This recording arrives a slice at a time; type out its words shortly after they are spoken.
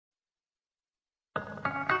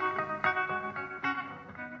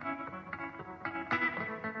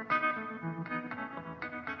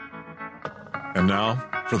And now,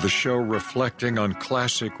 for the show reflecting on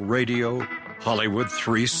classic radio, Hollywood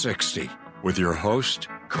 360, with your host,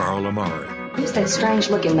 Carl Amari. Who's that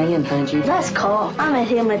strange-looking man behind you? That's Carl. I met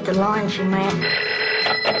him at the laundromat.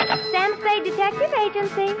 Sam Spade Detective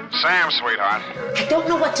Agency. Sam, sweetheart. I don't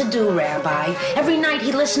know what to do, Rabbi. Every night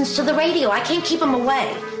he listens to the radio. I can't keep him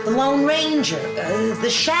away. The Lone Ranger, the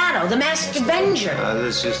Shadow, the Masked Avenger.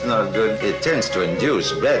 This is not good. It tends to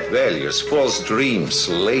induce bad values, false dreams,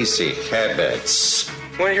 lazy habits.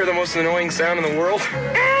 Want to hear the most annoying sound in the world?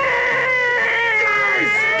 Guys!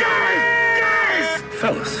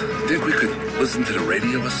 Fellas, think we could listen to the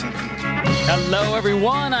radio or something? Hello,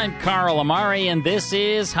 everyone. I'm Carl Amari, and this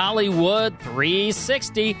is Hollywood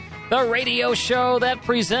 360, the radio show that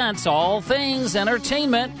presents all things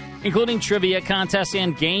entertainment, including trivia contests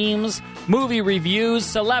and games, movie reviews,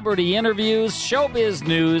 celebrity interviews, showbiz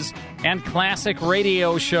news, and classic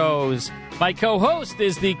radio shows. My co-host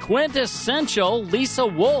is the quintessential Lisa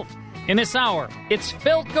Wolf. In this hour, it's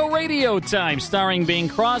Philco Radio Time, starring Bing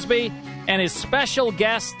Crosby and his special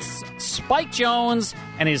guests, Spike Jones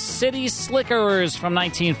and his City Slickers from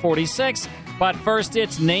 1946. But first,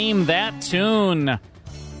 it's Name That Tune.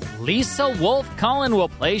 Lisa Wolf Cullen will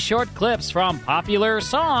play short clips from popular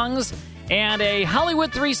songs, and a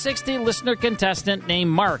Hollywood 360 listener contestant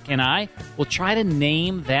named Mark and I will try to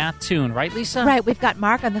name that tune. Right, Lisa? Right. We've got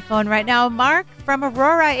Mark on the phone right now. Mark from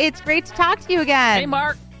Aurora, it's great to talk to you again. Hey,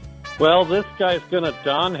 Mark. Well, this guy's going to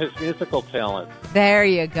don his musical talent. There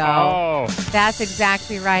you go. Oh. That's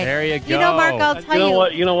exactly right. There you go. You know, Mark, I'll tell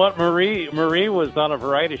you. You know what? Marie was on a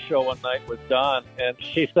variety show one night with Don, and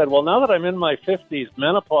she said, well, now that I'm in my 50s,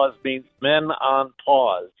 menopause means men on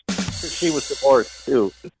pause. She was divorced,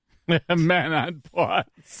 too. Men on pause.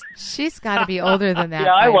 She's got to be older than that.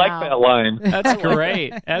 Yeah, I like now. that line. That's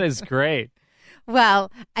great. That is great.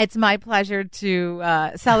 Well, it's my pleasure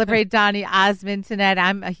to celebrate Donny Osmond tonight.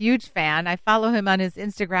 I'm a huge fan. I follow him on his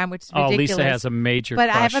Instagram, which is ridiculous. Lisa has a major but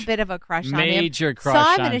crush. I have a bit of a crush on him. Major crush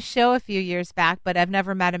Saw him on in a show a few years back, but I've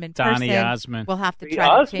never met him in Donny person. Osmond. We'll have to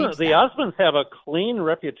try to change that. The Osmonds have a clean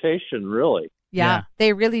reputation, really. Yeah,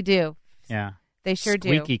 they really do. Yeah. They sure do.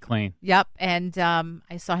 Squeaky clean. Yep. And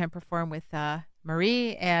I saw him perform with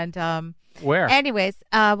Marie and... Where? Anyways,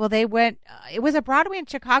 well, they went. It was a Broadway in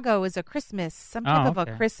Chicago. It was a Christmas, some type of a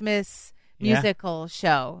Christmas musical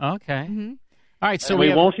show. Okay. Mm-hmm. All right. So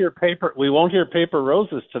we won't hear paper. We won't hear Paper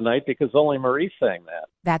Roses tonight because only Marie sang that.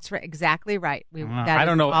 That's right. Exactly right. I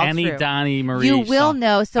don't know any true. Donny Marie. You will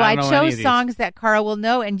know. So I chose songs songs that Carl will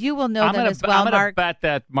know, and you will know them as well. I'm going Mark. to bet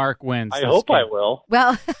that Mark wins. I hope I will.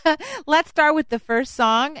 Well, let's start with the first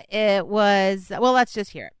song. It was. Well, let's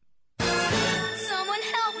just hear it.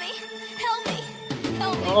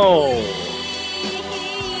 Oh.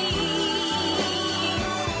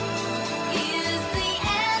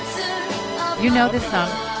 You know this song.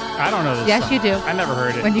 I don't know this yes, song. you do. I never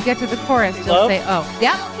heard it. When you get to the chorus, you'll say, oh.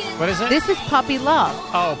 Yep. What is it? This is Puppy Love.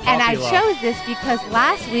 Oh, Puppy And I Love. chose this because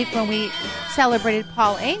last week when we celebrated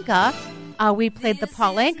Paul Anka, we played the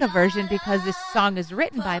Paul Anka version because this song is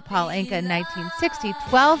written by Paul Anka in 1960.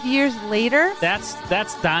 12 years later. That's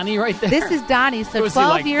Donny right there. This is Donny. So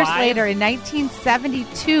 12 years 5? later, in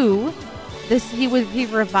 1972, he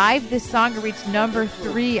revived this song to reach number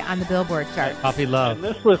 3 on the Billboard chart. Puppy Love.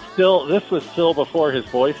 And this was still before his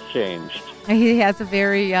voice changed. He has a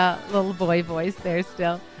very little boy voice there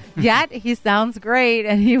still. Yet he sounds great,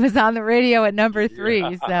 and he was on the radio at number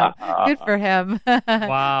 3, so good for him.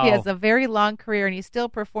 Wow. He has a very long career, and he's still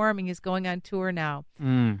performing. He's going on tour now.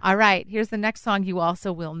 All right, here's the next song you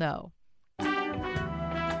also will know.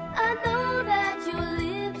 I know that your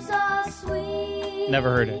lips are sweet.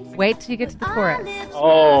 Never heard it. Wait till you get to the chorus.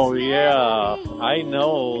 Oh, yeah. I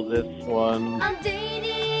know this one. I'm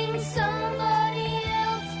dating somebody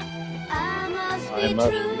else. I must be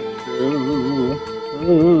true.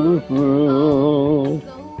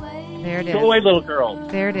 There it is. Go away, little girl.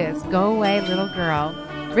 There it is. Go Away, Little Girl.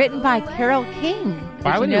 Written by Carole King.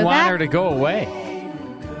 Why would you want her to go away?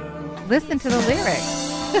 Listen to the lyrics.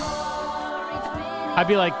 I'd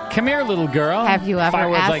be like, come here, little girl. Have you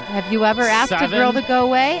ever asked a girl to go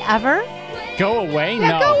away? Ever? Go away?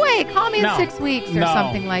 Yeah, no. go away. Call me in No. 6 weeks or No.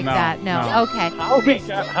 something like No. that. No. No. Okay.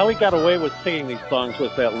 How he got away with singing these songs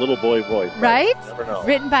with that little boy voice. Right? Never know.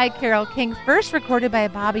 Written by Carole King, first recorded by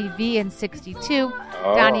Bobby V in 1962.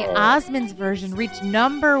 Donny Osmond's version reached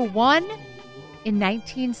number 1 in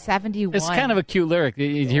 1971. It's kind of a cute lyric.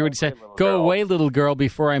 You hear what he said? Go away, little girl,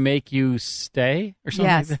 before I make you stay? Or something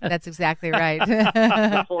yes, like that? that's exactly right.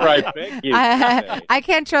 Before I beg you. I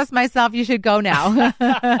can't trust myself. You should go now.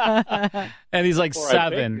 And he's like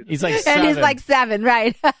 7. He's like 7. And he's like 7,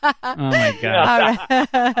 right? Oh, my God. All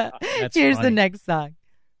right. Here's funny. the next song.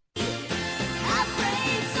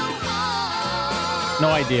 No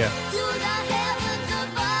idea.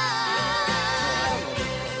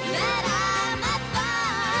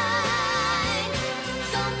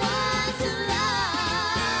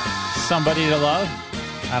 Somebody to love?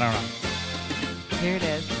 I don't know. Here it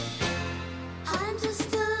is.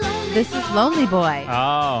 This is Lonely Boy.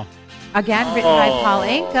 Oh. Again, written by Paul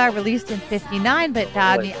Anka, released in 59, but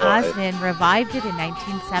Donny Osmond revived it in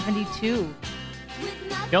 1972.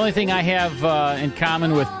 The only thing I have in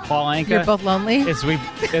common with Paul Anka... You're both lonely?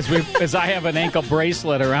 Is I have an ankle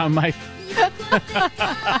bracelet around my...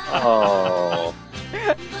 Oh.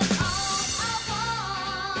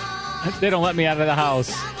 They don't let me out of the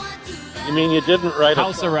house. You mean you didn't write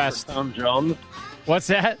House a song arrest. for Tom Jones? What's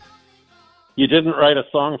that? You didn't write a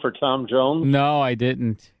song for Tom Jones? No, I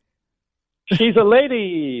didn't. She's a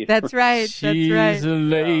lady. That's right. She's a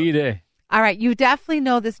lady. All right, you definitely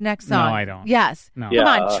know this next song. No, I don't. Yes. No. Come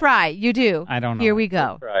on, try. You do. I don't know. Here we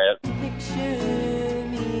go. Try it. Picture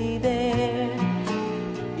me there.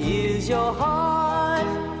 Is your heart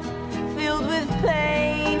filled with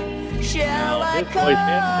pain? Shall I his come voice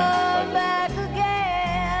has back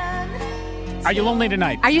again? Are you lonely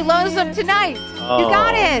tonight? Are you lonesome tonight? You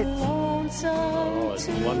got it. Oh, it's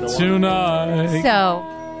 1-1. Tonight. So,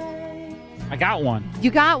 I got one. you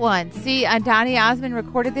got one. See, Donny Osmond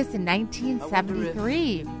recorded this in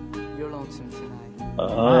 1973. You're lonesome tonight.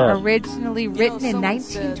 Originally written in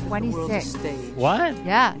 1926. What?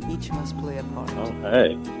 Yeah. Each must play a part.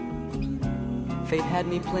 Okay. Fate had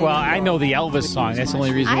me playing. Well, I know the Elvis song. That's the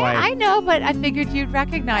only reason why. I know, but I figured you'd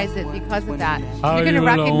recognize it because of that. Are You're going to you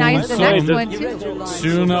recognize the lonesome next one, too.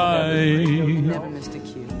 Tonight. Never missed a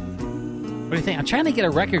cue. What do you think? I'm trying to get a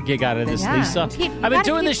record gig out of this, Yeah. Lisa. You I've been gotta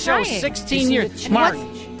doing keep this show trying. 16 years. And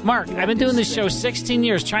Mark, I've been doing this show 16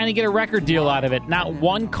 years, trying to get a record deal out of it. Not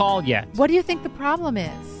one call yet. What do you think the problem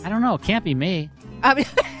is? I don't know. It can't be me. I mean,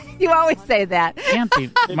 you always say that. Can't be.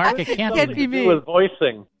 Mark, it can't Can't be be me. me. With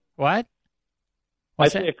voicing. What? I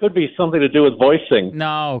What's think that? it could be something to do with voicing.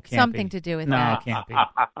 No, can't Something be. to do with No, that. can't be.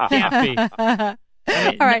 Can't be. I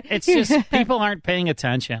mean, All right. It's just people aren't paying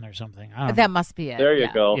attention or something. I don't That know. must be it. There you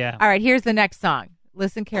Yeah. go. Yeah. All right, here's the next song.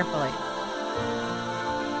 Listen carefully.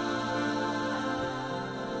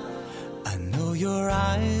 I know your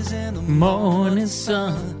eyes in the Morning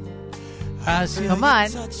sun. I see Come on.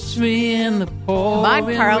 touch me in the Come pouring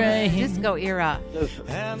on, Carl. rain. Disco era.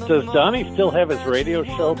 Does Donnie still have his radio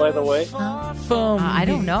show, by the way? I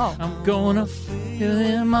don't know. I'm gonna feel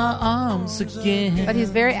in my arms again. But he's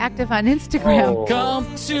very active on Instagram. Oh. Come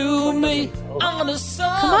to me on a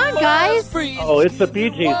summer Come on, guys. breeze. Oh, it's the Bee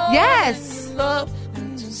Gees. Yes. Love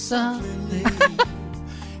someday.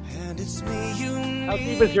 How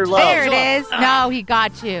deep is your love? There it is. No, he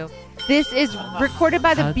got you. This is recorded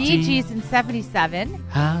by the How Bee deep- Gees in 77.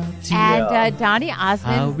 How deep And Donny I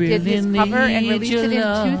Osmond really did his cover and need released your it in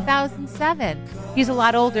love. 2007. He's a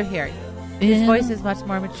lot older here. His voice is much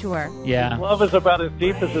more mature. Yeah. Love is about as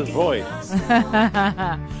deep as his voice.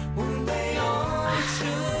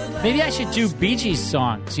 Maybe I should do Bee Gees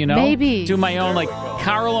songs, you know? Maybe. Do my own, like,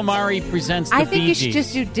 Carl Amari presents the I think Bee you Gees. should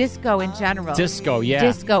just do disco in general. Disco, yeah.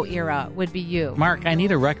 Disco era would be you. Mark, I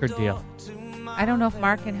need a record deal. I don't know if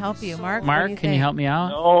Mark can help you. Mark, Mark, what do can you help me out?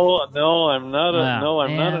 No, I'm not. I'm not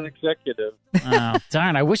man. an executive. Oh,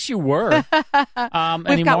 darn, I wish you were. We've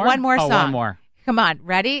Any got more? one more Oh, song. one more. Come on,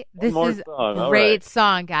 ready? This more is song, a all great right.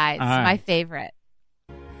 song, guys. All right. My favorite.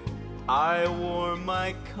 I wore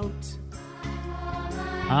my coat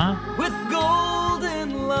Huh? with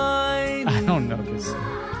golden lines. I don't know this.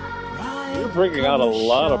 You're bringing out a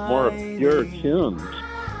lot of more obscure tunes.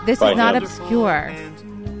 This By is not him. obscure.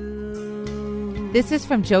 This is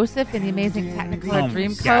from Joseph and the Amazing Technicolor Oh, my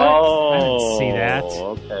Dreamcoat. God. I didn't see that.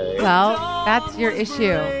 Okay. Well, that's your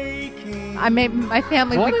issue. My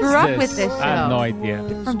family, What we is grew up this? with this show. I have no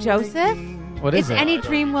idea. From Joseph? What is It's it? Any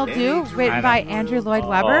Dream Will Do, I written don't- by Andrew Lloyd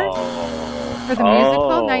Webber Oh. for the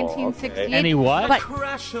musical, Oh, 1968. okay. Any what? But he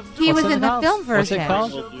What's was it in the called? film What's it version.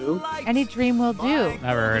 called? Will do? Any Dream Will Do.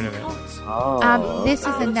 Never heard of it. Oh. This is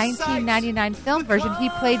a 1999 film version. He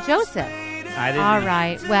played Joseph. I didn't. All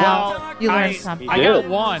right. Well, you learned I something. did.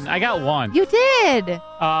 I got one. You did.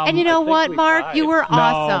 And you know I think what, we Mark? tied. You were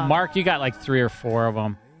awesome. No, Mark, you got like 3 or 4 of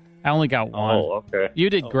them. I only got one. Oh, okay. You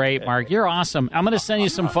did great, Mark. You're awesome. I'm going to send you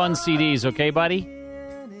some fun CDs, okay, buddy?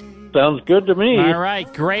 Sounds good to me. All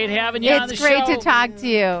right. Great having you on the It's show. great to talk to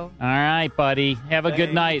you. All right, buddy. Have a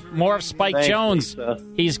good night. More of Spike Thanks, Jones. Lisa.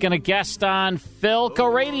 He's going to guest on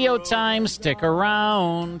Philco Radio Time. Stick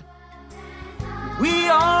around. We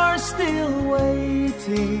are still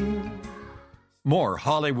waiting. More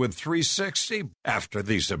Hollywood 360 after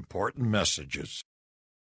these important messages.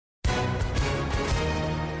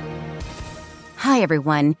 Hi,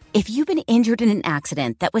 everyone. If you've been injured in an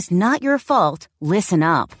accident that was not your fault, listen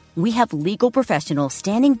up. We have legal professionals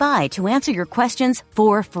standing by to answer your questions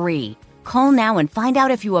for free. Call now and find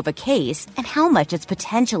out if you have a case and how much it's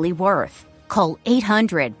potentially worth. Call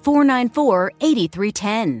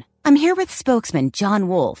 800-494-8310. I'm here with spokesman John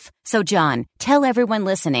Wolf. So, John, tell everyone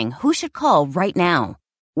listening who should call right now.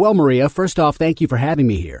 Well, Maria, first off, thank you for having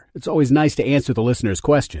me here. It's always nice to answer the listeners'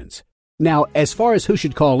 questions. Now, as far as who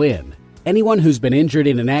should call in, anyone who's been injured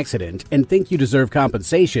in an accident and think you deserve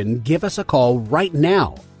compensation, give us a call right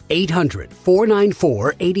now.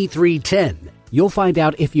 800-494-8310. You'll find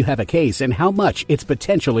out if you have a case and how much it's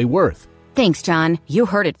potentially worth. Thanks, John. You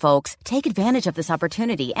heard it, folks. Take advantage of this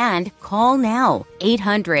opportunity and call now.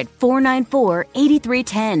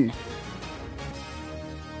 800-494-8310.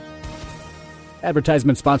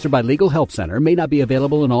 Advertisement sponsored by Legal Help Center. May not be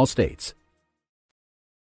available in all states.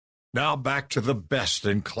 Now back to the best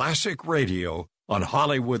in classic radio on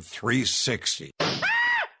Hollywood 360.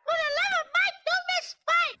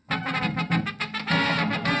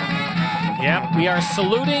 Yep, we are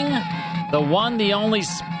saluting the one, the only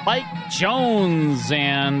Spike Jones.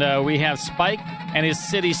 And we have Spike and his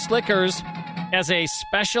City Slickers as a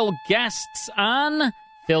special guests on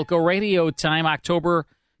Philco Radio Time, October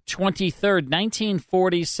 23rd,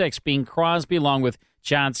 1946. Bing Crosby along with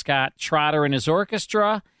John Scott Trotter and his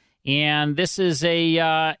orchestra. And this is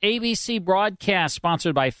a ABC broadcast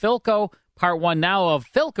sponsored by Philco. Part one now of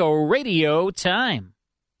Philco Radio Time.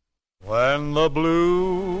 When the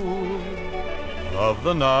blue of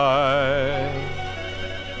the night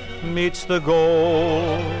meets the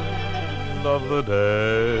gold of the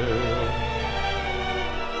day,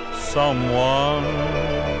 someone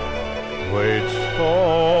waits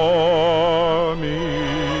for me.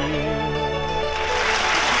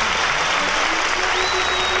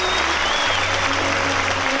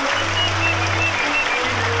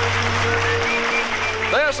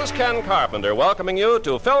 This is Ken Carpenter welcoming you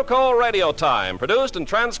to Philco Radio Time, produced and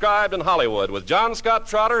transcribed in Hollywood with John Scott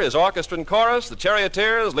Trotter, his orchestra and chorus, the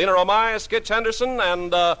Charioteers, Lena Romay, Skitch Henderson,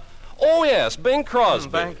 and, oh yes, Bing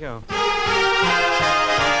Crosby. Thank you.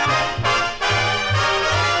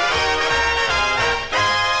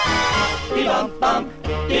 Bee-bum-bum,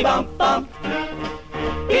 bee-bum-bum,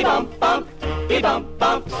 bee-bum-bum,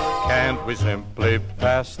 bee-bum-bum. Can't we simply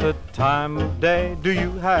pass the time of day? Do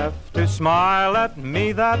you have to smile at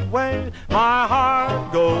me that way? My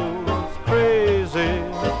heart goes crazy.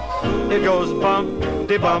 It goes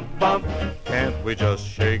bump-de-bump-bump. Can't we just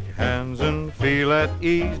shake hands and feel at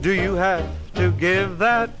ease? Do you have to give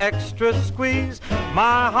that extra squeeze?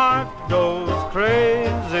 My heart goes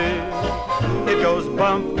crazy. It goes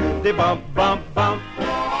bump-de-bump-bump-bump.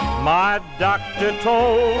 My doctor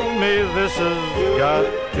told me this has got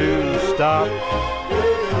to stop.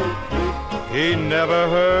 He never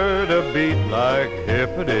heard a beat like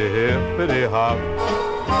hippity-hippity-hop.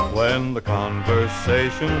 When the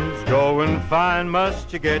conversation's going fine,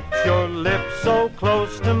 must you get your lips so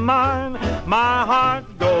close to mine? My heart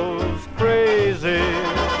goes crazy.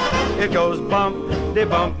 It goes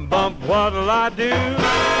bump-de-bump-bump. What'll I do?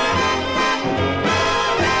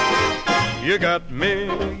 You got me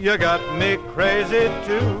crazy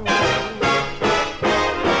too.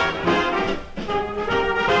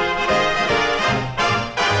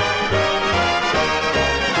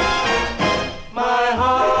 My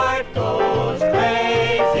heart goes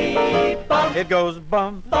crazy. Bump. It goes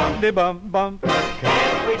bump-de-bump-bump.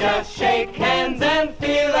 Can't we just shake hands and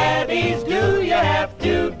feel at ease? Do you have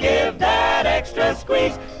to give that extra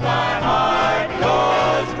squeeze? My heart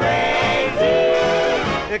goes crazy.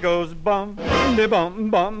 It goes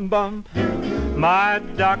bump-de-bump-bump-bump. My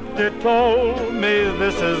doctor told me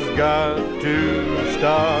this has got to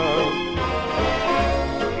stop.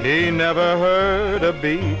 He never heard a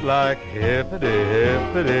beat like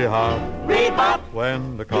hippity-hippity-hop. Bebop.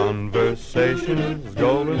 When the conversation's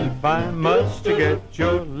going fine, must you get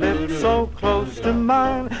your lips so close to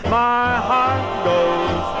mine? My heart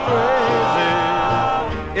goes crazy.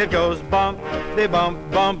 It goes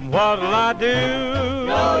bump-de-bump-bump. What'll I do?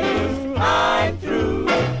 No use, I'm through.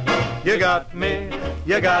 You got me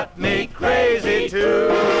crazy too.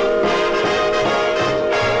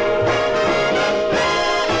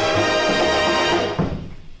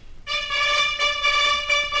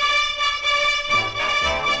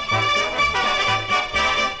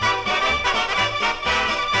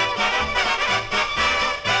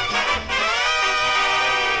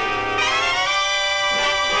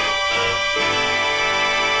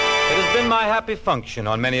 been my happy function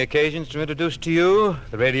on many occasions to introduce to you,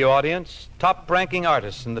 the radio audience, top-ranking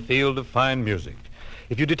artists in the field of fine music.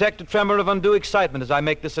 If you detect a tremor of undue excitement as I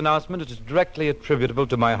make this announcement, it is directly attributable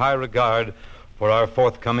to my high regard for our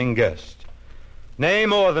forthcoming guest. Nay,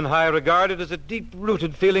 more than high regard, it is a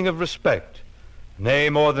deep-rooted feeling of respect.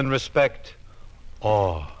 Nay, more than respect,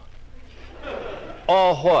 awe.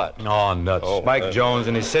 Awe what? Awe nuts. Spike Jones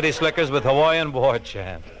and his City Slickers with Hawaiian War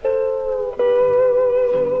Chant.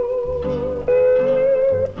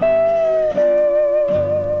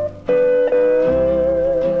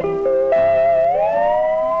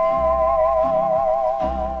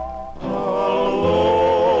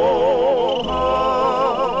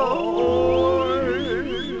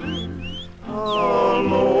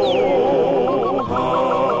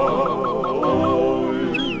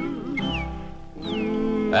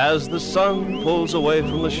 As the sun pulls away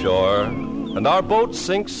from the shore and our boat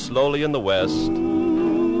sinks slowly in the west,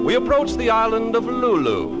 we approach the island of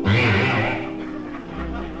Lulu,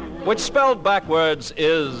 which spelled backwards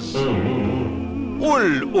is Ul.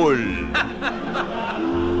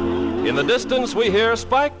 In the distance, we hear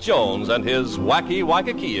Spike Jones and his wacky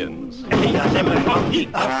Waikikians.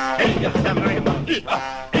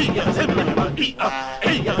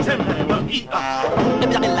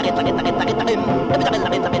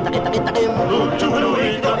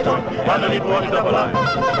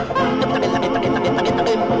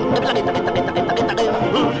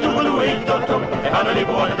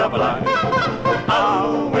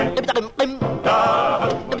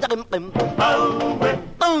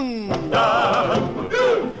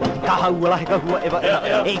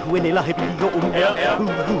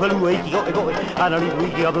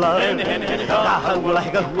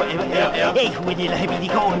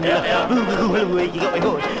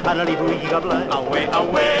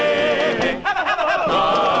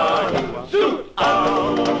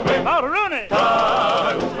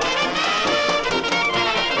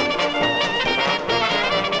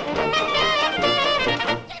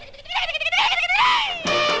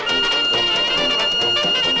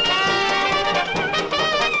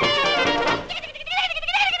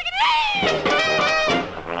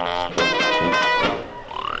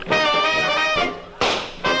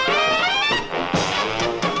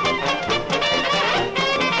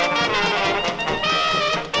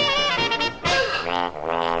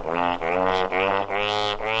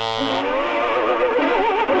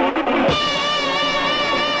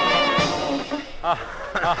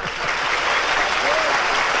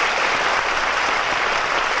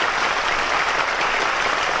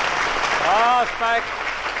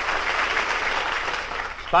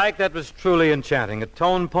 Spike, that was truly enchanting. A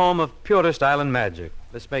tone poem of purest island magic.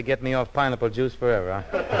 This may get me off pineapple juice forever,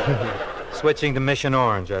 huh? Switching to Mission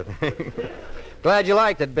Orange, I think. Glad you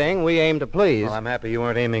liked it, Bing. We aim to please. Well, I'm happy you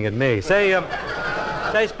weren't aiming at me. Say,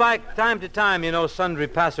 Spike, time to time, sundry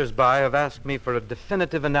passers-by have asked me for a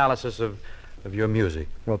definitive analysis of your music.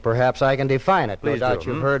 Well, perhaps I can define it. Please no doubt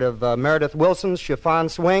you've heard of Meredith Willson's Chiffon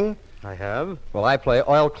Swing? I have. Well, I play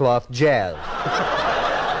oilcloth jazz.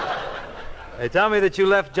 They tell me that you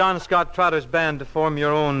left John Scott Trotter's band to form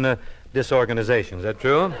your own disorganization. Is that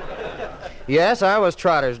true? Yes, I was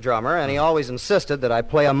Trotter's drummer, and he always insisted that I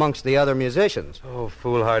play amongst the other musicians. Oh,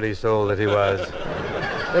 foolhardy soul that he was.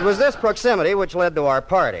 It was this proximity which led to our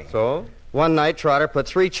party. So? One night, Trotter put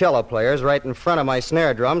 3 cello players right in front of my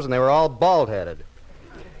snare drums, and they were all bald-headed.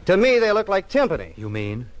 To me, they looked like timpani. You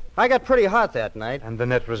mean? I got pretty hot that night. And the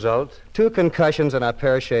net result? 2 concussions and a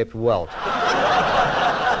pear-shaped welt.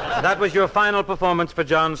 That was your final performance for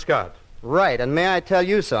John Scott. Right, and may I tell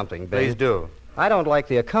you something, Bing? Please do. I don't like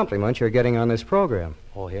the accompaniment you're getting on this program.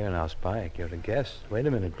 Oh, here now, Spike, you're a guest. Wait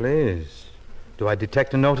a minute, please. Do I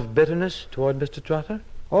detect a note of bitterness toward Mr. Trotter?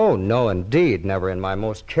 Oh, no, indeed. Never in my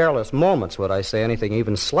most careless moments would I say anything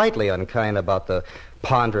even slightly unkind about the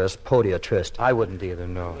ponderous podiatrist. I wouldn't either,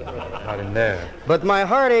 no. Not in there. But my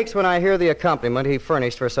heart aches when I hear the accompaniment he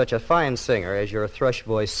furnished for such a fine singer as your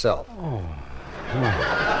thrush-voiced self. Oh.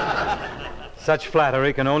 Such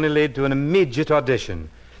flattery can only lead to an immediate audition.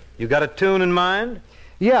 You got a tune in mind?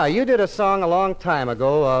 Yeah, you did a song a long time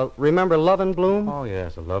ago. Remember Love and Bloom? Oh,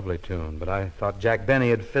 yes, a lovely tune. But I thought Jack Benny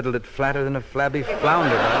had fiddled it flatter than a flabby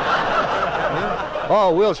flounder. Huh?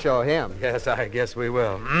 Oh, we'll show him. Yes, I guess we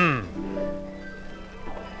will.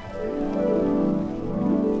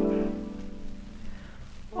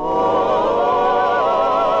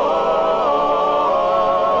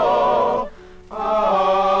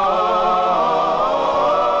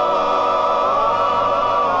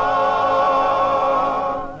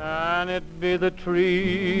 The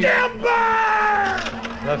trees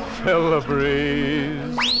that fill the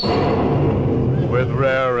breeze with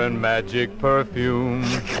rare and magic perfume.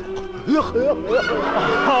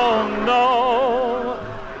 Oh no,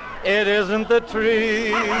 it isn't the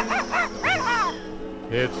tree.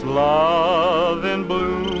 It's love in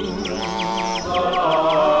bloom.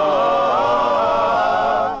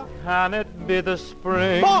 Can it be the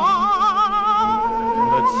spring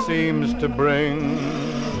that seems to bring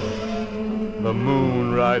the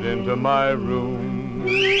moon right into my room?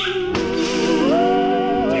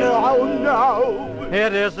 Oh no,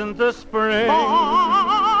 it isn't the spring.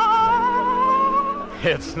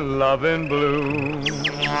 It's love in bloom.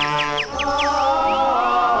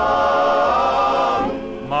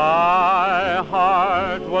 My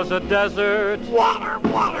heart was a desert. Water,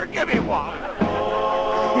 water, give me water.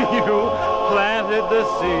 You planted the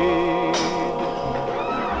seed,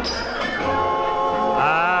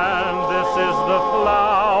 and this is the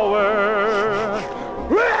flower.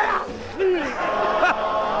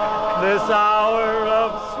 This hour of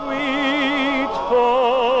sweet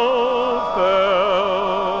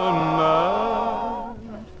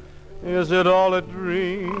fulfillment. Is it all a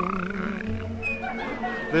dream?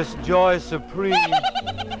 This joy supreme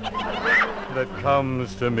that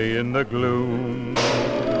comes to me in the gloom.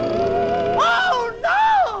 Oh,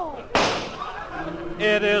 no!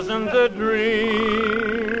 It isn't a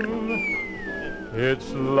dream. It's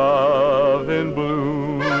love in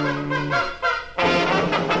bloom.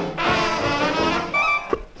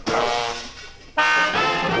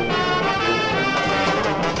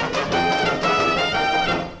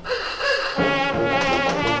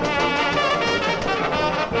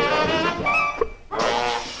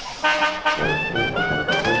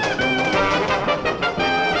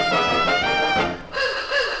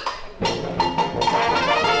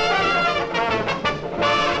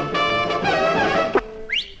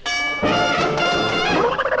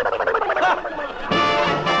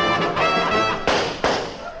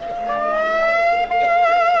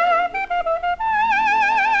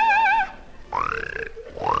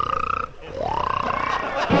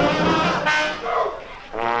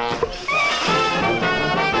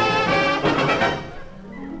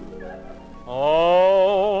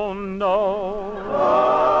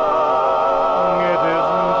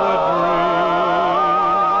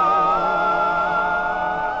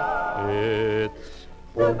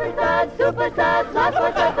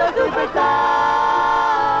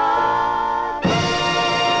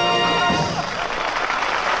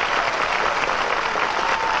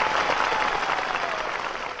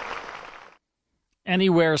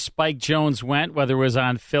 Anywhere Spike Jones went, whether it was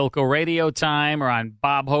on Philco Radio Time or on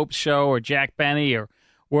Bob Hope's show or Jack Benny or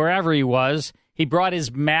wherever he was, he brought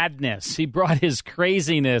his madness. He brought his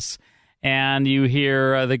craziness. And you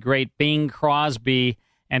hear the great Bing Crosby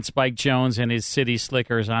and Spike Jones and his City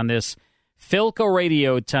Slickers on this Philco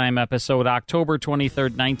Radio Time episode, October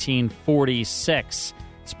 23rd, 1946.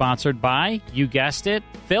 Sponsored by, you guessed it,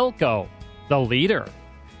 Philco, the leader.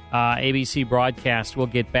 ABC broadcast. We'll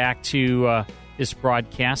get back to this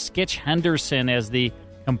broadcast. Skitch Henderson as the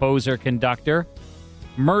composer-conductor.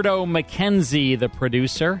 Murdo McKenzie, the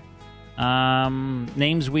producer.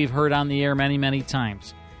 Names we've heard on the air many, many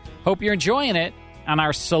times. Hope you're enjoying it on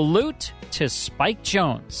our salute to Spike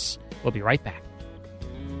Jones. We'll be right back.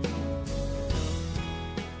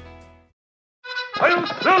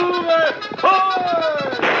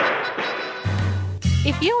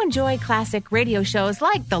 If you enjoy classic radio shows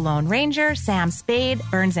like The Lone Ranger, Sam Spade,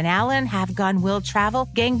 Burns and Allen, Have Gun Will Travel,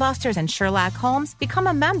 Gangbusters, and Sherlock Holmes, become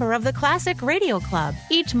a member of the Classic Radio Club.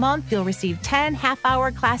 Each month, you'll receive 10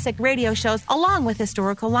 half-hour classic radio shows along with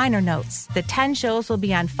historical liner notes. The 10 shows will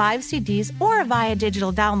be on 5 CDs or via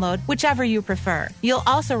digital download, whichever you prefer. You'll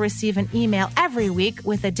also receive an email every week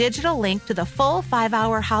with a digital link to the full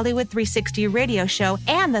 5-hour Hollywood 360 radio show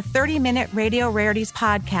and the 30-minute Radio Rarities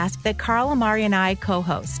podcast that Carl Amari and I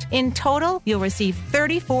co-host. In total, you'll receive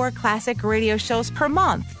 34 classic radio shows per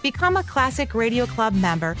month. Become a Classic Radio Club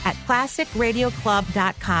member at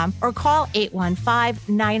classicradioclub.com or call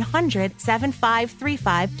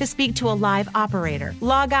 815-900-7535 to speak to a live operator.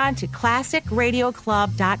 Log on to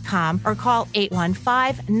classicradioclub.com or call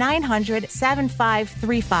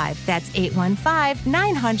 815-900-7535. That's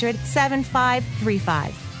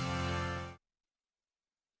 815-900-7535.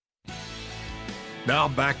 Now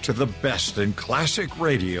back to the best in classic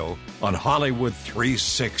radio on Hollywood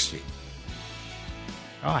 360.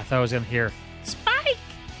 Oh, I thought I was going to hear Spike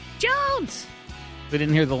Jones. We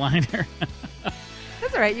didn't hear the liner.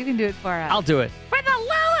 That's all right. You can do it for us. I'll do it. For the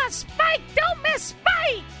Lola, Spike, don't miss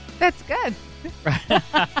Spike. That's good.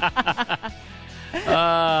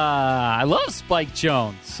 I love Spike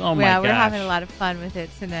Jones. Oh, my gosh. Yeah, we're having a lot of fun with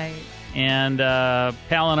it tonight. and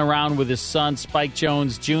palling around with his son, Spike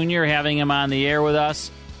Jones Jr., having him on the air with us.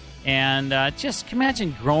 And just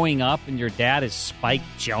imagine growing up and your dad is Spike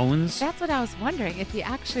Jones. That's what I was wondering, if he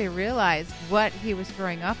actually realized what he was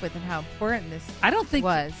growing up with and how important this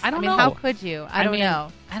was. I don't know. How could you? I don't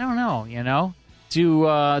know. I don't know,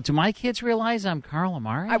 Do my kids realize I'm Carl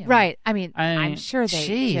Amari? Right. I'm sure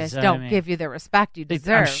they don't give you the respect you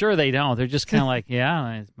deserve. I'm sure they don't. They're just kind of like,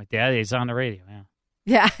 yeah, my dad is on the radio.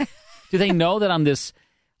 Yeah. Do they know that I'm this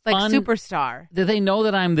superstar? Do they know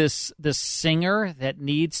that I'm this singer that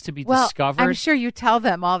needs to be discovered? I'm sure you tell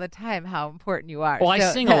them all the time how important you are. Well, I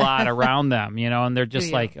sing a lot around them, and they're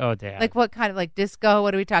just like, oh, Dad. Like what kind of, like disco?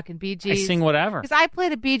 What are we talking, Bee Gees? I sing whatever. Because I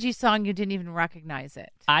played a Bee Gees song, you didn't even recognize it.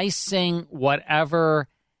 I sing whatever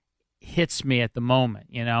hits me at the moment,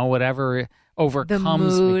 whatever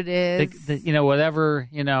overcomes the mood me. is. Whatever,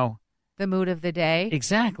 The mood of the day.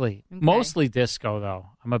 Exactly. Okay. Mostly disco, though.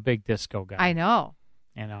 I'm a big disco guy. I know.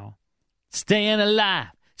 Staying alive.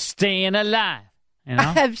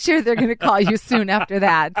 I'm sure they're going to call you soon after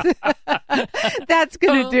that. That's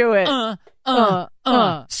going to do it.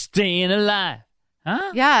 Staying alive.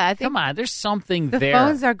 Huh? Yeah, I think. Come on, there's something there. The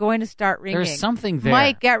phones are going to start ringing. There's something there.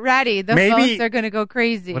 Mike, get ready. The phones are going to go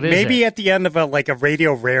crazy. Maybe at the end of a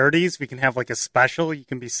Radio Rarities, we can have a special. You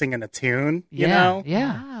can be singing a tune, you know?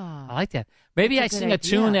 Yeah. Wow. I like that. Maybe I sing a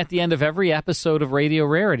tune at the end of every episode of Radio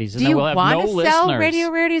Rarities. And Do then you we'll have want no to listeners. sell Radio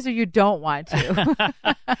Rarities or you don't want to?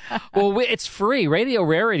 Well, it's free. Radio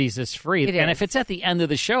Rarities is free. It and is. if it's at the end of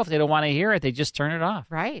the show, if they don't want to hear it, they just turn it off.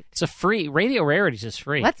 Right. It's a free. Radio Rarities is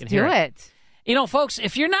free. Let's do it. Folks,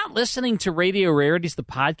 if you're not listening to Radio Rarities, the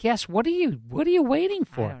podcast, what are you waiting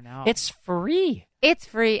for? I don't know. It's free. It's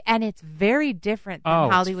free, and it's very different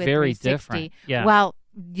than Hollywood it's very 360. Different. Yeah. Well,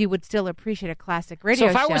 you would still appreciate a classic radio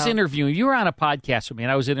show. So if I was interviewing, you were on a podcast with me,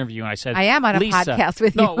 and I was interviewing, I said, I am on a Lisa, podcast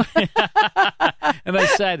with you. And I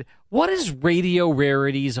said, what is Radio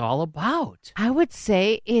Rarities all about? I would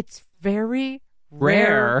say it's very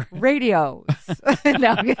rare radios.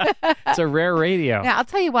 No. It's a rare radio. Now, I'll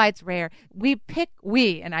tell you why it's rare.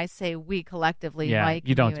 And I say we collectively, Mike.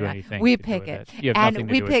 You don't do anything. We pick it. You have nothing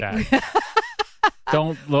to do with that.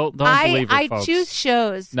 Don't believe it, folks. I choose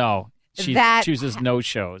shows. No. She chooses no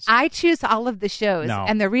shows. I choose all of the shows. No.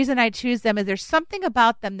 And the reason I choose them is there's something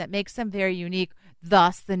about them that makes them very unique.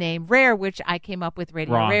 Thus, the name Rare, which I came up with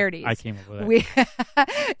Radio Rarities. I came up with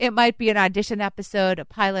it. It might be an audition episode, a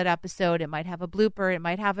pilot episode. It might have a blooper. It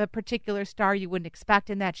might have a particular star you wouldn't expect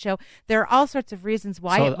in that show. There are all sorts of reasons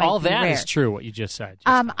why it might all be that rare. is true, what you just said.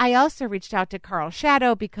 I also reached out to Carl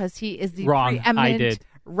Shadow because he is the preeminent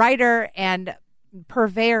writer and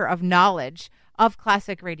purveyor of knowledge of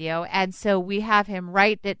classic radio, and so we have him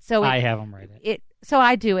write it. I have him write it. So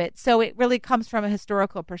I do it. So it really comes from a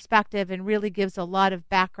historical perspective and really gives a lot of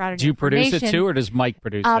background and Do you information. produce it too, or does Mike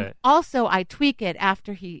produce it? Also, I tweak it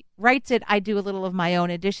after he writes it. I do a little of my own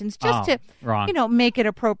additions just to, make it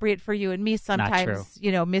appropriate for you and me. Sometimes,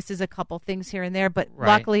 misses a couple things here and there, but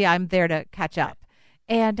luckily I'm there to catch up.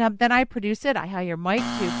 And then I produce it. I hire Mike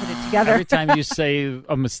to put it together. Every time you say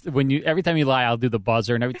every time you lie, I'll do the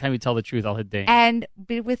buzzer, and every time you tell the truth, I'll hit ding. And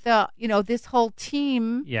with this whole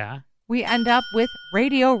team, we end up with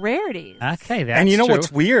Radio Rarities. Okay, that's and you know true.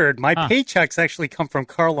 what's weird? My paychecks actually come from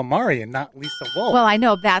Carl Amari and not Lisa Wolf. Well, I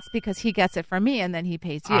know that's because he gets it from me, and then he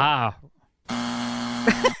pays you.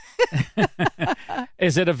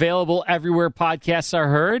 Is it available everywhere podcasts are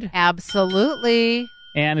heard? Absolutely.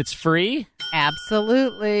 And it's free?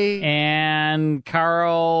 Absolutely. And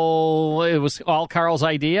Carl, it was all Carl's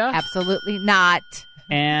idea? Absolutely not.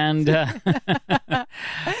 And, but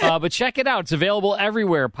check it out. It's available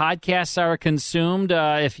everywhere. Podcasts are consumed.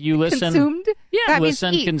 If you listen. Consumed? Yeah, that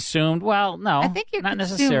listen, means eat. Consumed. Well, no. I think you're not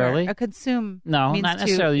consumer. necessarily. A consume. No, means not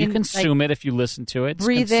necessarily. You consume it if you listen to it. It's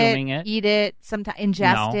breathe consuming it, eat it, sometimes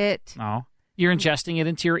ingest it. No. You're ingesting it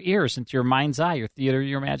into your ears, into your mind's eye, your theater,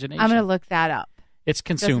 your imagination. I'm going to look that up. It's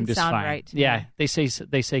consumed Doesn't is sound fine. right to yeah, me. they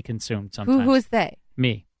say consumed sometimes. Who is they?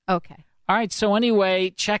 Me. Okay. All right. So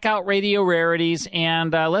anyway, check out Radio Rarities,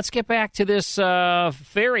 and let's get back to this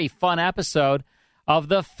very fun episode of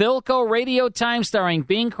the Philco Radio Time, starring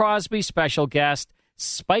Bing Crosby, special guest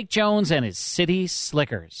Spike Jones and his City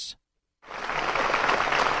Slickers.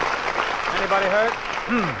 Anybody hurt?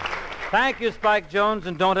 Thank you, Spike Jones,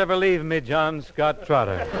 and don't ever leave me, John Scott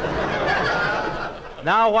Trotter.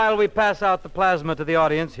 Now, while we pass out the plasma to the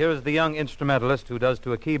audience, here is the young instrumentalist who does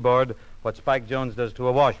to a keyboard what Spike Jones does to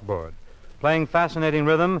a washboard. Playing fascinating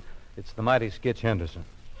rhythm, it's the mighty Skitch Henderson.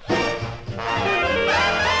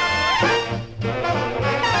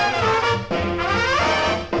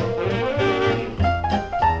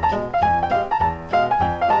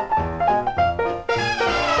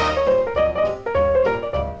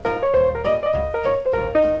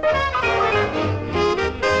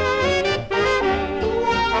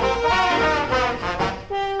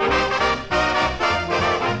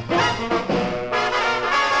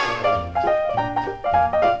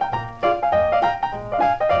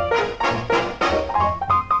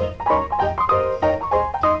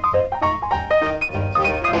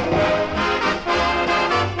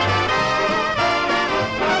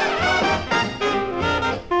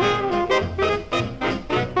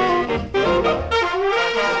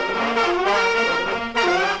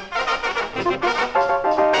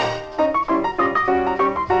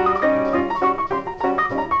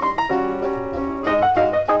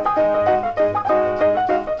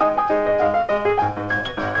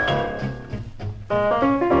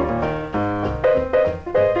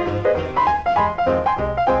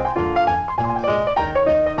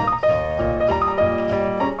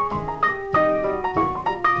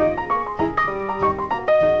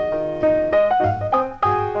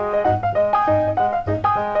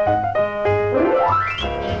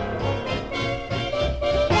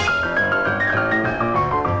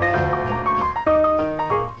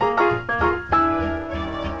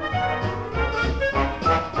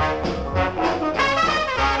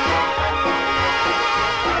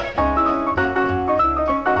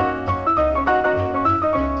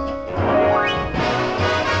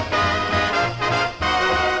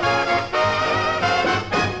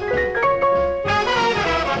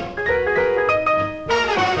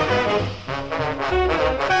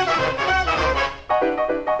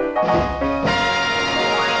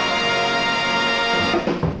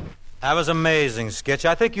 That was amazing, Skitch.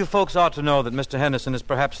 I think you folks ought to know that Mr. Henderson is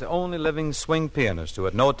perhaps the only living swing pianist who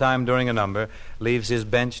at no time during a number leaves his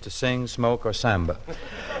bench to sing, smoke, or samba.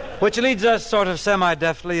 Which leads us sort of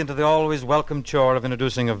semi-deftly into the always welcome chore of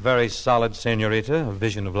introducing a very solid senorita, a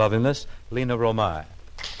vision of loveliness, Lena Romay.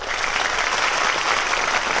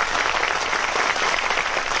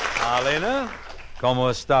 Lena, ¿cómo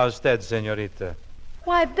está usted, señorita?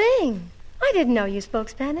 Why, Bing, I didn't know you spoke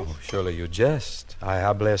Spanish. Oh, surely you jest. I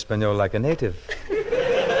habla español like a native.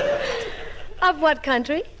 Of what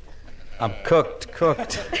country? I'm cooked.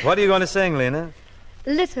 What are you going to sing, Lena?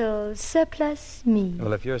 Little surplus me.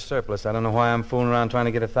 Well, if you're surplus, I don't know why I'm fooling around trying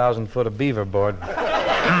to get 1,000 foot of beaver board.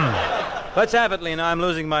 Let's have it, Lena. I'm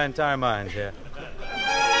losing my entire mind here.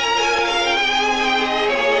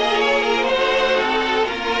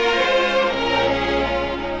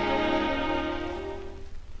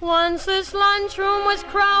 Once this lunchroom was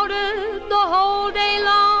crowded the whole day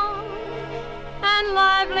long, and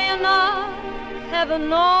lively enough, heaven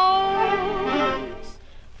knows,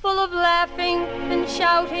 full of laughing and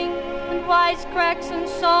shouting and wisecracks and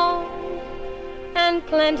song, and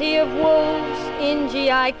plenty of wolves in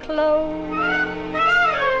GI clothes.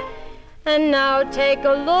 And now take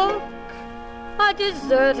a look, a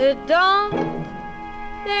deserted dump.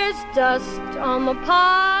 There's dust on the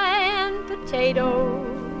pie and potatoes.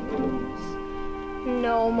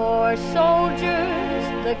 No more soldiers,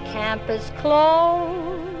 the camp is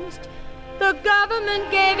closed. The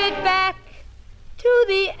government gave it back to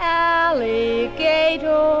the alligators.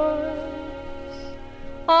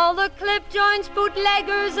 All the clip joints,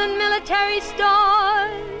 bootleggers, and military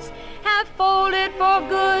stores have folded for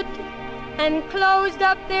good and closed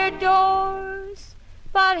up their doors.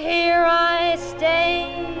 But here I stay,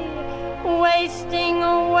 wasting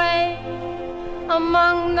away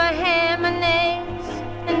among the ham and eggs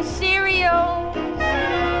and cereals.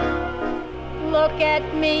 Look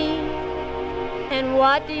at me, and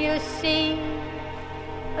what do you see?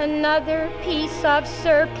 Another piece of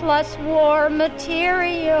surplus war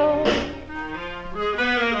material.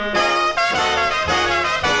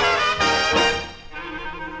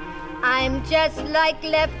 I'm just like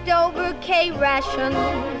leftover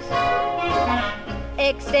K-rations,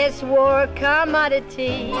 excess war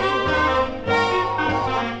commodity.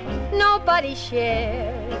 Nobody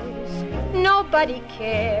shares, nobody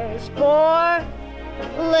cares for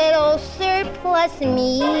little surplus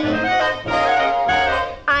me.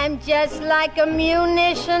 I'm just like a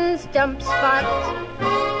munitions dump spot,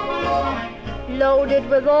 loaded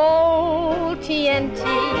with old TNT.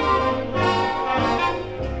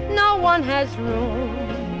 No one has room,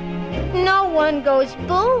 no one goes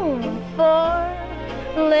boom for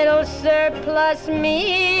little surplus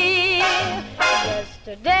me.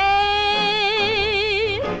 Yesterday,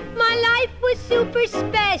 my life was super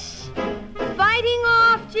special, fighting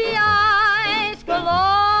off GIs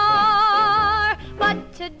galore.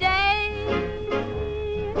 But today,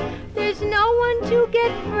 there's no one to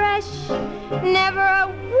get fresh, never a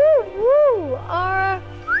woo-woo or a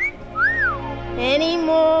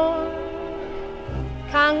anymore.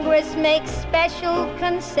 Congress makes special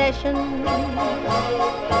concessions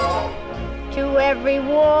to every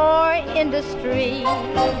war industry.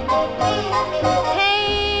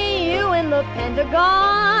 Hey, you in the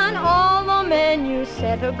Pentagon, all the men you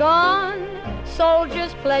sent are gone.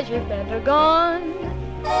 Soldiers' pleasure bent are gone.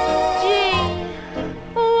 Gee,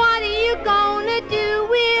 what are you gonna do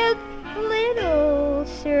with little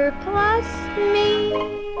surplus me?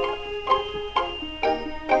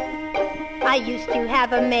 I used to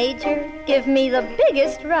have a major give me the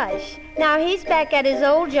biggest rush. Now he's back at his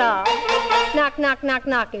old job. Knock, knock, knock,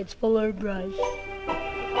 knock, it's Fuller Brush.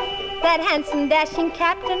 That handsome, dashing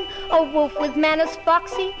captain, a wolf with manners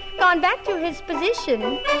foxy, gone back to his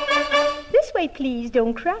position. This way, please,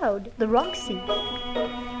 don't crowd the Roxy.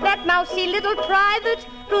 That mousy little private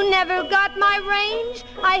who never got my range,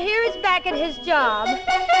 I hear is back at his job.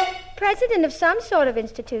 President of some sort of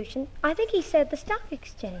institution. I think he said the stock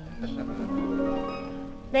exchange.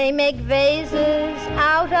 They make vases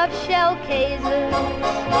out of shell cases.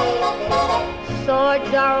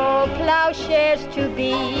 Swords are all plowshares to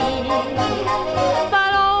be.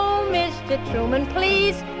 But oh, Mr. Truman,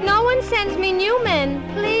 please, no one sends me new men,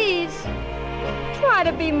 please. Try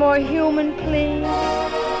to be more human, please.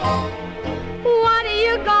 What are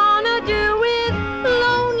you gonna do with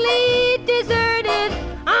lonely, deserted,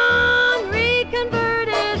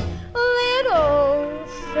 unreconverted little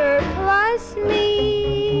surplus me?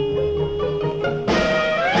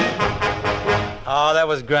 Oh, that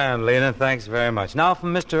was grand, Lena. Thanks very much. Now,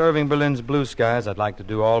 from Mr. Irving Berlin's Blue Skies, I'd like to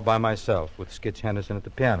do All by Myself with Skitch Henderson at the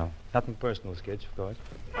piano. Nothing personal, Skitch, of course.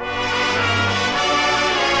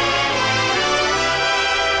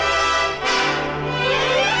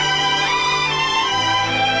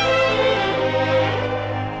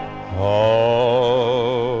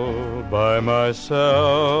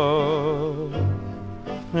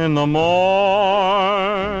 in the morning,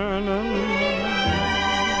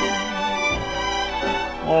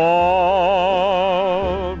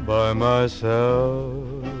 all by myself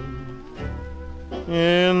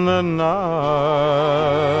in the night.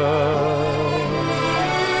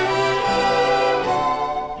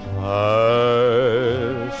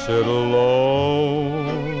 I sit alone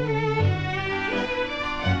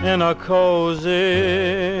in a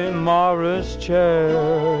cozy Morris chair,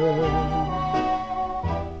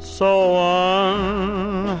 so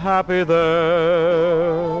unhappy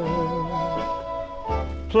there,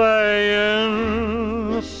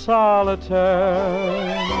 playing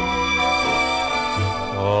solitaire,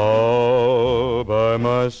 all by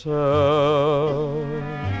myself.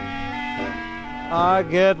 I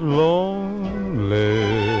get lonely,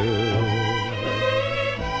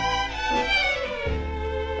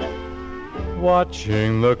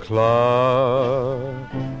 watching the clock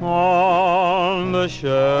on the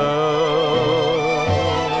shelf.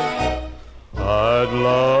 I'd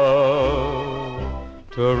love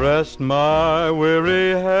to rest my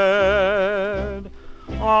weary head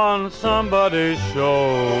on somebody's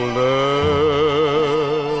shoulder.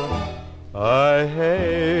 I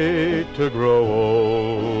hate to grow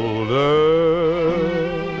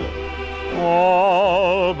older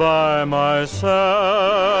all by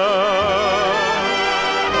myself.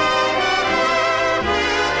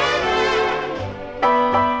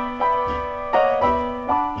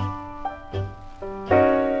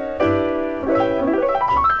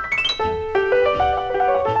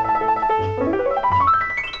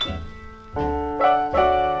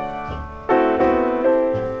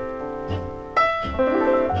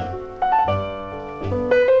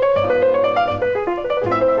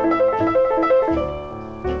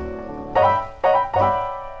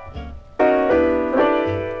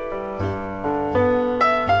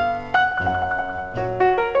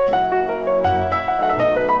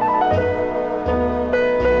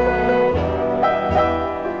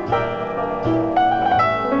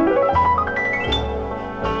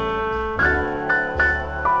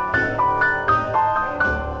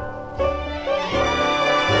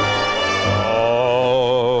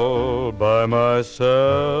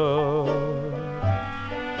 Myself,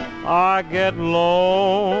 I get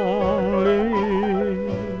lonely,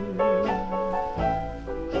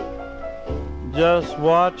 just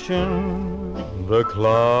watching the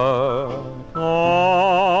clock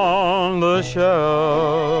on the shelf.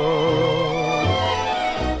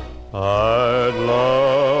 I'd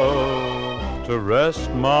love to rest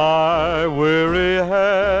my weary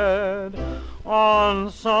head on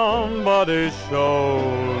somebody's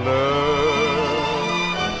shoulder.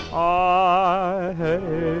 I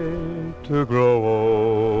hate to grow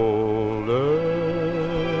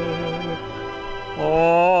older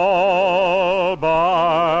all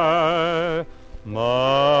by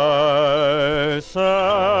myself.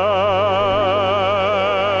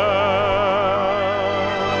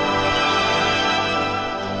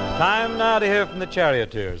 Time now to hear from the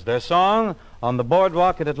Charioteers. Their song, On the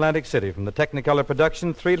Boardwalk at Atlantic City, from the Technicolor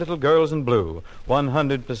production, Three Little Girls in Blue,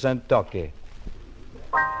 100% talkie.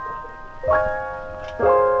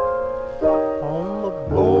 On the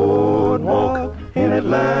boardwalk in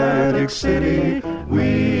Atlantic City,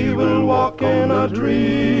 we will walk in a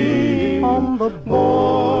dream. On the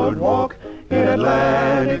boardwalk in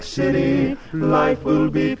Atlantic City, life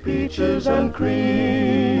will be peaches and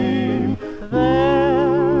cream.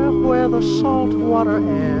 There, where the salt water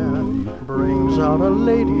air brings out a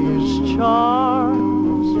lady's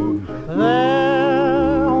charms,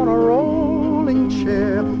 there on a rolling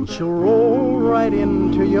chair, she'll roll right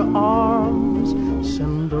into your arms.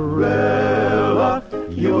 Cinderella,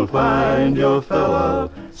 you'll find your fella,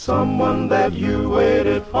 someone that you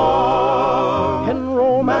waited for. In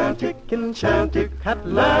romantic, enchanted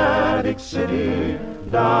Atlantic City,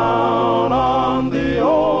 down on the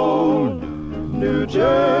old New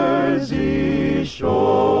Jersey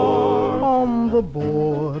shore. On the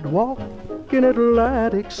boardwalk in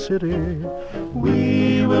Atlantic City,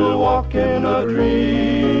 we will walk in a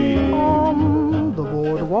dream. On the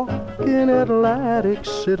boardwalk in Atlantic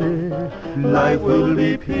City, life will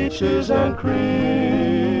be peaches and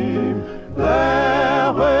cream.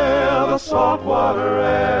 There where the saltwater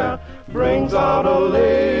air brings out a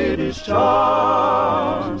lady's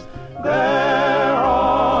charms, there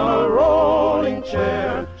on a rolling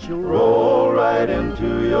chair, she'll roll right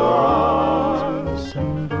into your arms.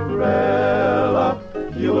 Cinderella,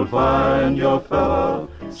 you'll find your fella,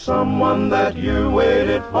 someone that you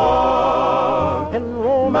waited for. In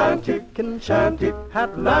romantic, enchanted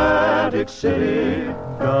Atlantic City,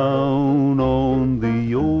 down on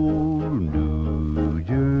the old New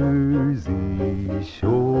Jersey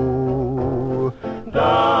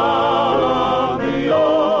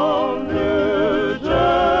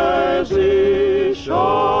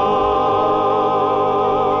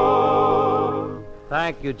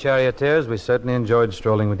Thank you, charioteers. We certainly enjoyed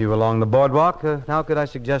strolling with you along the boardwalk. Now could I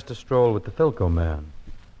suggest a stroll with the Philco man?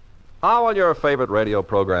 How will your favorite radio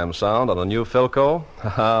program sound on a new Philco?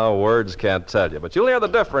 Words can't tell you, but you'll hear the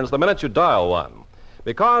difference the minute you dial one.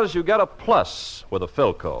 Because you get a plus with a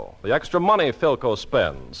Philco. The extra money Philco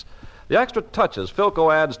spends. The extra touches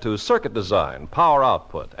Philco adds to circuit design, power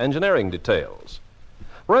output, engineering details.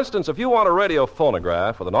 For instance, if you want a radio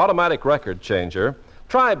phonograph with an automatic record changer,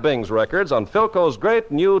 try Bing's Records on Philco's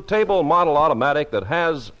great new table model automatic that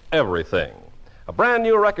has everything. A brand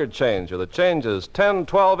new record changer that changes 10,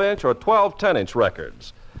 12-inch or 12, 10-inch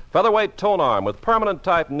records. Featherweight tone arm with permanent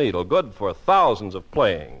type needle, good for thousands of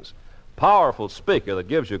playings. Powerful speaker that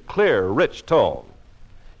gives you clear, rich tone.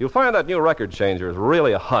 You'll find that new record changer is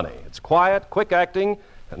really a honey. It's quiet, quick-acting,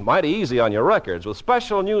 and mighty easy on your records with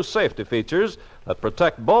special new safety features that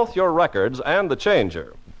protect both your records and the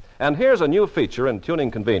changer. And here's a new feature in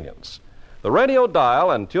tuning convenience. The radio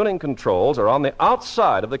dial and tuning controls are on the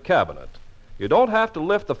outside of the cabinet. You don't have to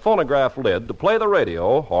lift the phonograph lid to play the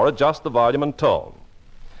radio or adjust the volume and tone.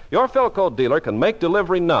 Your Philco dealer can make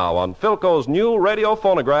delivery now on Philco's new radio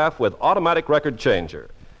phonograph with automatic record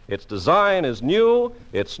changer. Its design is new,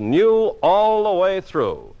 it's new all the way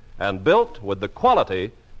through, and built with the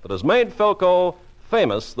quality that has made Philco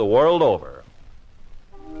famous the world over.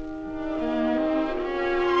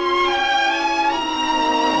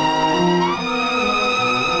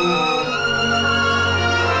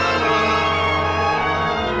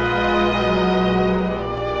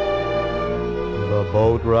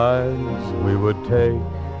 Boat rides we would take,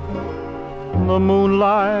 the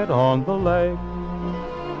moonlight on the lake,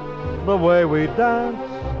 the way we danced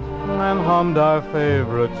and hummed our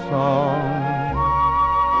favorite song,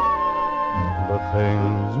 the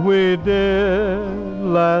things we did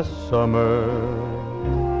last summer,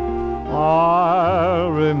 I'll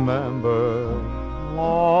remember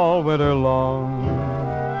all winter long,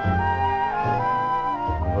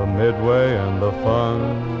 the midway and the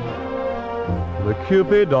fun, the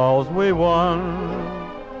Cupid dolls we won,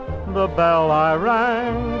 the bell I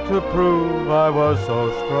rang to prove I was so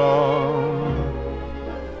strong,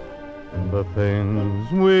 the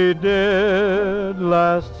things we did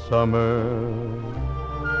last summer,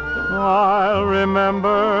 I'll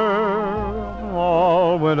remember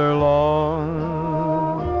all winter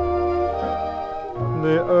long.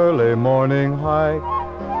 The early morning hike,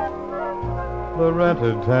 the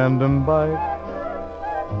rented tandem bike,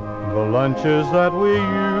 the lunches that we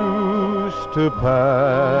used to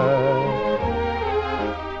pack.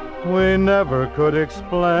 We never could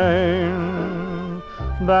explain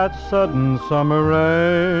that sudden summer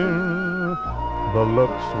rain, the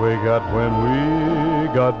looks we got when we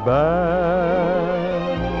got back.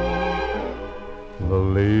 The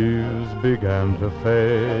leaves began to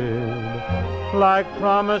fade like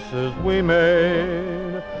promises we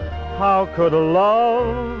made. How could a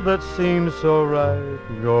love that seemed so right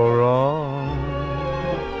go wrong?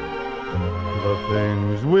 The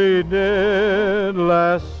things we did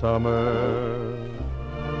last summer,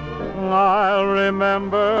 I'll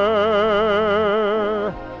remember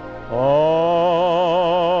all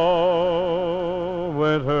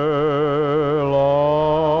winter long.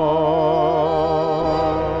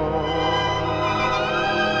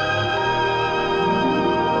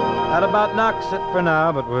 That about knocks it for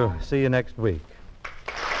now, but we'll see you next week.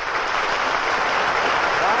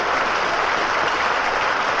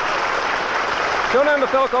 Tune in to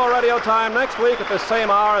Philco Radio Time next week at this same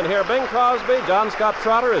hour and hear Bing Crosby, John Scott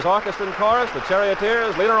Trotter, his orchestra and chorus, the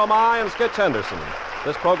Charioteers, Lena Romay, and Skitch Henderson.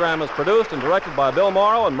 This program is produced and directed by Bill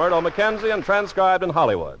Morrow and Murdo McKenzie and transcribed in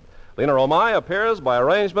Hollywood. Lena Romay appears by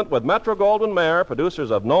arrangement with Metro-Goldwyn-Mayer,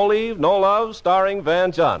 producers of No Leave, No Love, starring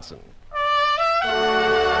Van Johnson.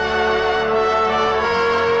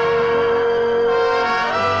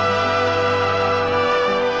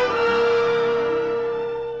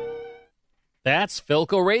 That's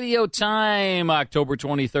Philco Radio Time, October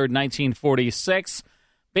 23rd, 1946.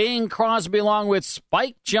 Bing Crosby along with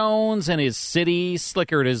Spike Jones and his City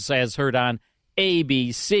Slicker as heard on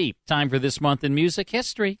ABC. Time for this month in music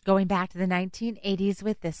history. Going back to the 1980s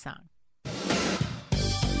with this song.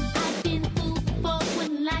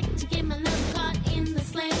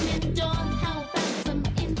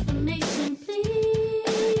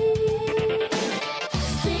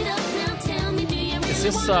 Is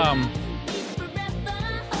this,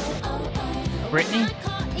 Britney?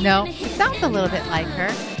 No, it sounds a little bit like her.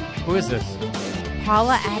 Who is this?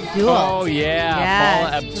 Paula Abdul. Oh, yeah, yes,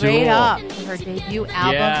 Paula Abdul. Straight up. Her debut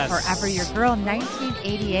album, Yes. Forever Your Girl,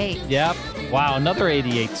 1988. Yep. Wow, another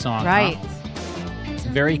 88 song. Right. Huh?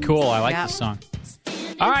 Very cool. I like this song.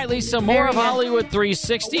 All right, Lisa, more of Hollywood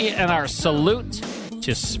 360 and our salute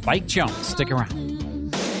to Spike Jones. Stick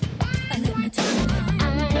around.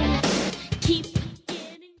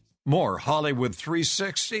 More Hollywood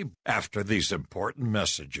 360 after these important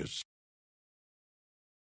messages.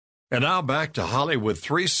 And now back to Hollywood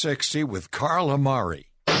 360 with Carl Amari.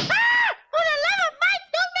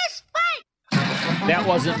 That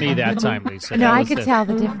wasn't me that time, Lisa. No, I could tell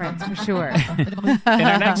the difference for sure. In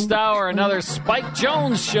our next hour, another Spike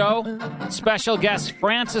Jones show. Special guest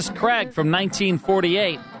Francis Craig from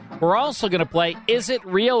 1948. We're also going to play Is It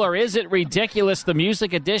Real or Is It Ridiculous, the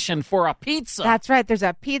music edition for a pizza. That's right. There's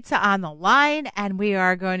a pizza on the line, and we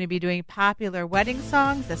are going to be doing popular wedding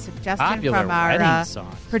songs, a suggestion from our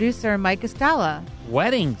producer, Mike Estella.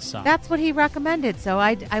 Wedding songs? That's what he recommended, so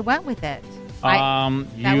I went with it. That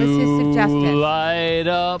was his suggestion. Light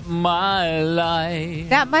up my life.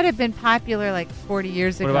 That might have been popular like 40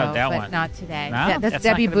 years ago, about that but one? not today. No, that's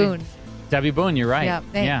Debbie Boone. Debbie Boone, you're right. Yeah,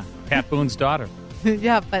 thanks. Yeah, Pat Boone's daughter.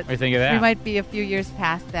 Yeah, but what do you think of that? We might be a few years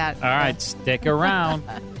past that. All right, stick around.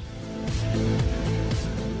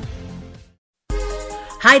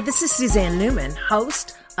 Hi, this is Suzanne Newman,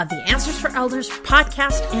 host of the Answers for Elders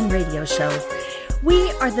podcast and radio show.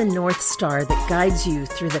 We are the North Star that guides you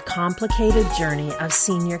through the complicated journey of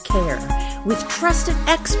senior care with trusted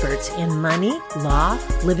experts in money, law,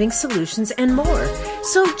 living solutions, and more.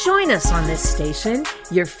 So join us on this station,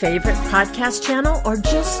 your favorite podcast channel, or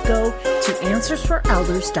just go to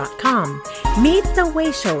AnswersForElders.com. Meet the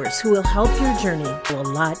Wayshowers who will help your journey go a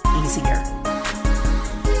lot easier.